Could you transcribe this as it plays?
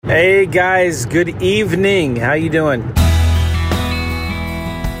Hey guys, good evening. How you doing?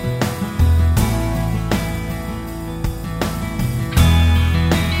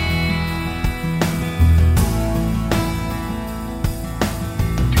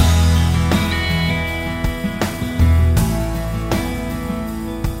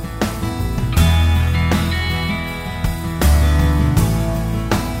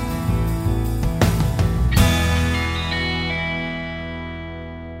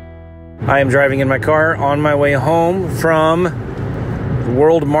 I am driving in my car on my way home from the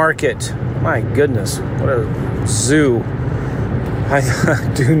World Market. My goodness, what a zoo.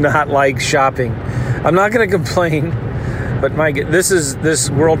 I do not like shopping. I'm not going to complain, but this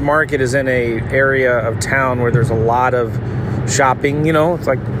World Market is in a area of town where there's a lot of shopping, it's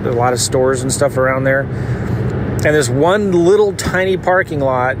like a lot of stores and stuff around there. And this one little tiny parking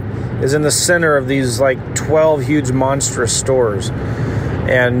lot is in the center of these like 12 huge monstrous stores.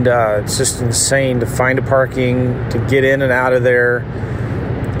 And it's just insane to find a parking, to get in and out of there.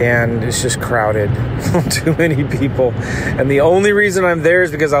 And it's just crowded. Too many people. And the only reason I'm there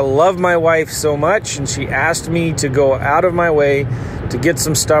is because I love my wife so much. And she asked me to go out of my way to get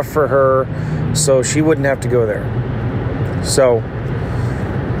some stuff for her so she wouldn't have to go there. So,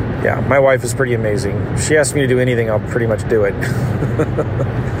 yeah, my wife is pretty amazing. If she asks me to do anything, I'll pretty much do it.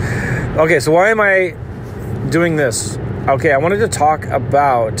 Okay, so why am I doing this? Okay, I wanted to talk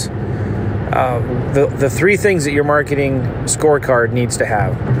about the three things that your marketing scorecard needs to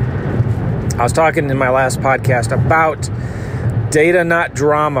have. I was talking in my last podcast about data, not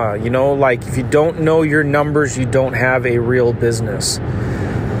drama. Like if you don't know your numbers, you don't have a real business.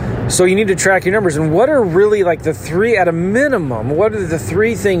 So you need to track your numbers. And what are really like the three, at a minimum, what are the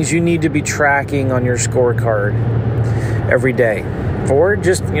three things you need to be tracking on your scorecard every day? Or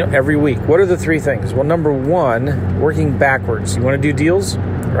just, every week. What are the three things? Well, number one, working backwards. You want to do deals?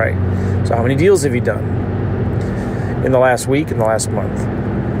 Right. So how many deals have you done in the last week, in the last month?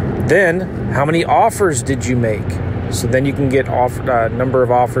 Then, how many offers did you make? So then you can get number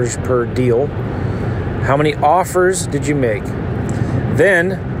of offers per deal. How many offers did you make? Then,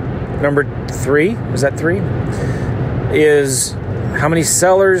 number three, is that three? Is how many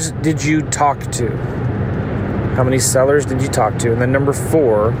sellers did you talk to? How many sellers did you talk to? And then number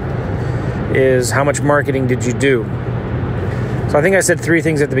four is how much marketing did you do? So I think I said three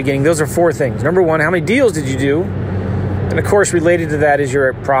things at the beginning. Those are four things. Number one, how many deals did you do? And of course, related to that is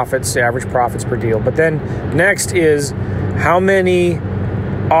your profits, the average profits per deal. But then next is how many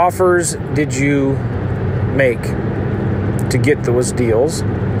offers did you make to get those deals?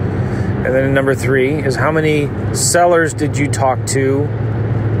 And then number three is how many sellers did you talk to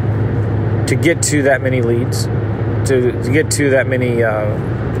get to that many leads, to get to that many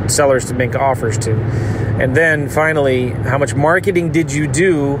sellers to make offers to. And then finally, how much marketing did you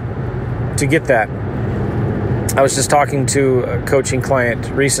do to get that? I was just talking to a coaching client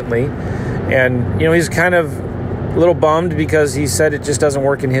recently, and he's kind of a little bummed because he said it just doesn't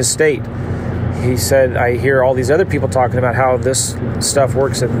work in his state. He said, I hear all these other people talking about how this stuff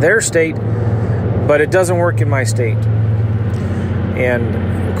works in their state, but it doesn't work in my state.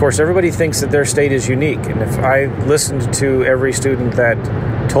 And of course, everybody thinks that their state is unique. And if I listened to every student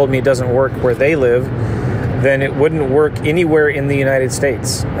that told me it doesn't work where they live, then it wouldn't work anywhere in the United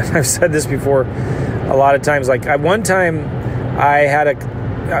States. And I've said this before a lot of times. Like one time I had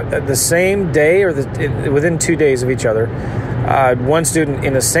the same day or within 2 days of each other, one student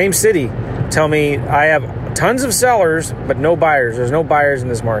in the same city tell me I have tons of sellers, but no buyers. There's no buyers in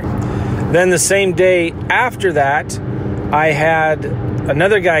this market. Then the same day after that, I had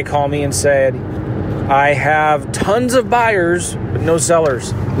another guy call me and said, I have tons of buyers, but no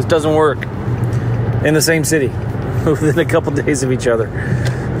sellers. This doesn't work. In the same city, within a couple days of each other.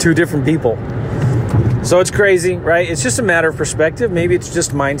 Two different people. So it's crazy, right? It's just a matter of perspective. Maybe it's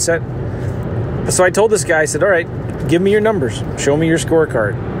just mindset. So I told this guy, I said, all right, give me your numbers. Show me your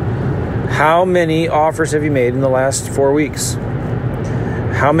scorecard. How many offers have you made in the last 4 weeks?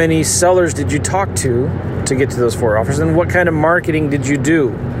 How many sellers did you talk to get to those 4 offers? And what kind of marketing did you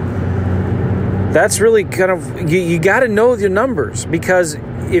do? That's really kind of, you got to know your numbers, because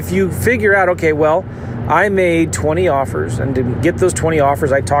if you figure out, okay, well, I made 20 offers, and to get those 20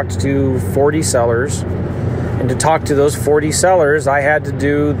 offers, I talked to 40 sellers, and to talk to those 40 sellers, I had to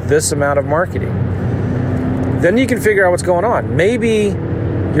do this amount of marketing. Then you can figure out what's going on. Maybe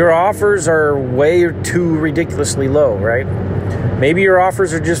your offers are way too ridiculously low, right? Maybe your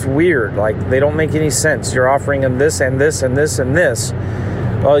offers are just weird, like they don't make any sense. You're offering them this and this and this and this.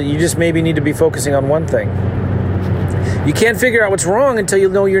 Well, you just maybe need to be focusing on one thing. You can't figure out what's wrong until you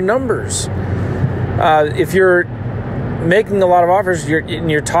know your numbers. If you're making a lot of offers,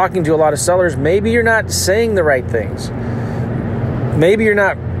 you're talking to a lot of sellers, maybe you're not saying the right things. Maybe you're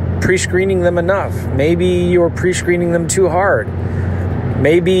not pre-screening them enough. Maybe you're pre-screening them too hard.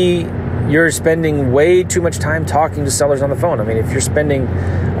 Maybe you're spending way too much time talking to sellers on the phone. I mean, if you're spending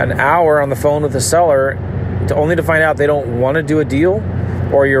an hour on the phone with a seller only to find out they don't want to do a deal,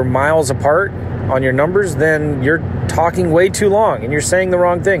 or you're miles apart on your numbers, then you're talking way too long and you're saying the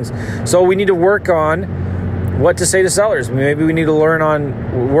wrong things. So we need to work on what to say to sellers. Maybe we need to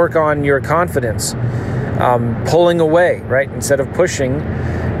work on your confidence, pulling away, right? Instead of pushing,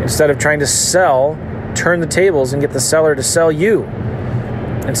 instead of trying to sell, turn the tables and get the seller to sell you.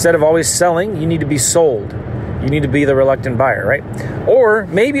 Instead of always selling, you need to be sold. You need to be the reluctant buyer, right? Or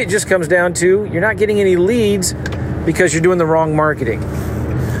maybe it just comes down to you're not getting any leads because you're doing the wrong marketing.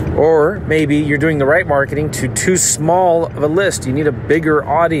 Or maybe you're doing the right marketing to too small of a list. You need a bigger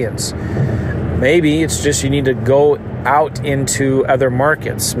audience. Maybe it's just you need to go out into other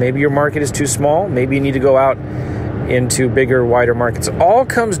markets. Maybe your market is too small. Maybe you need to go out into bigger, wider markets. It all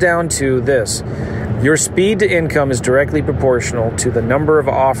comes down to this. Your speed to income is directly proportional to the number of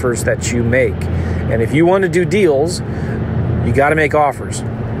offers that you make. And if you want to do deals, you got to make offers,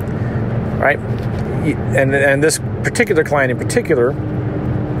 right? And this particular client in particular,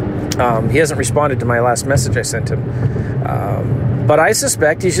 he hasn't responded to my last message I sent him. But I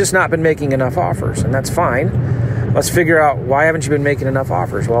suspect he's just not been making enough offers, and that's fine. Let's figure out, why haven't you been making enough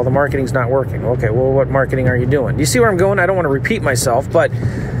offers? Well, the marketing's not working. Okay, well, what marketing are you doing? Do you see where I'm going? I don't want to repeat myself, but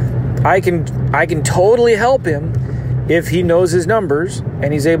I can totally help him if he knows his numbers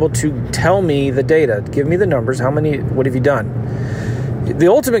and he's able to tell me the data. Give me the numbers. What have you done? The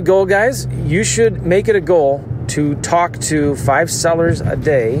ultimate goal, guys, you should make it a goal to talk to 5 sellers a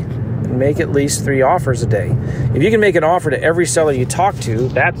day and make at least 3 offers a day. If you can make an offer to every seller you talk to,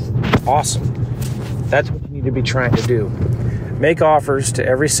 that's awesome. That's what you need to be trying to do. Make offers to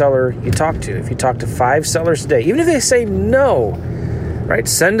every seller you talk to. If you talk to 5 sellers a day, even if they say no, right,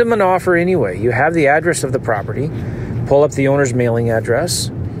 send them an offer anyway. You have the address of the property. Pull up the owner's mailing address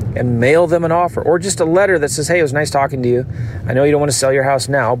and mail them an offer, or just a letter that says, hey, it was nice talking to you. I know you don't want to sell your house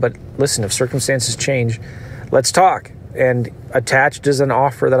now, but listen, if circumstances change, let's talk. And attached is an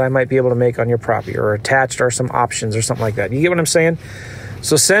offer that I might be able to make on your property, or attached are some options or something like that. You get what I'm saying?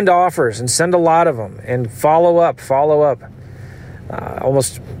 So send offers, and send a lot of them, and follow up.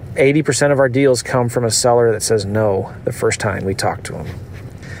 Almost 80% of our deals come from a seller that says no the first time we talk to them.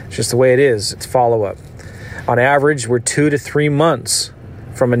 It's just the way it is. It's follow up. On average, we're 2 to 3 months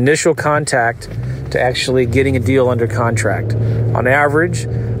from initial contact to actually getting a deal under contract. On average,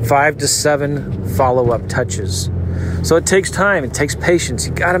 5 to 7 follow-up touches. So it takes time. It takes patience.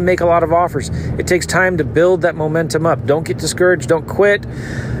 You got to make a lot of offers. It takes time to build that momentum up. Don't get discouraged. Don't quit.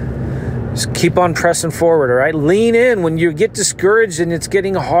 Just keep on pressing forward, all right? Lean in when you get discouraged and it's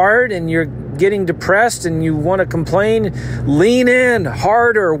getting hard and you're getting depressed and you want to complain. Lean in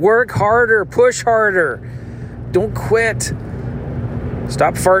harder, work harder, push harder. Don't quit.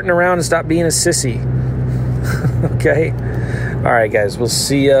 Stop farting around and stop being a sissy. Okay? All right, guys, we'll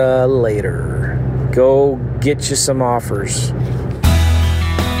see you later. Go get you some offers.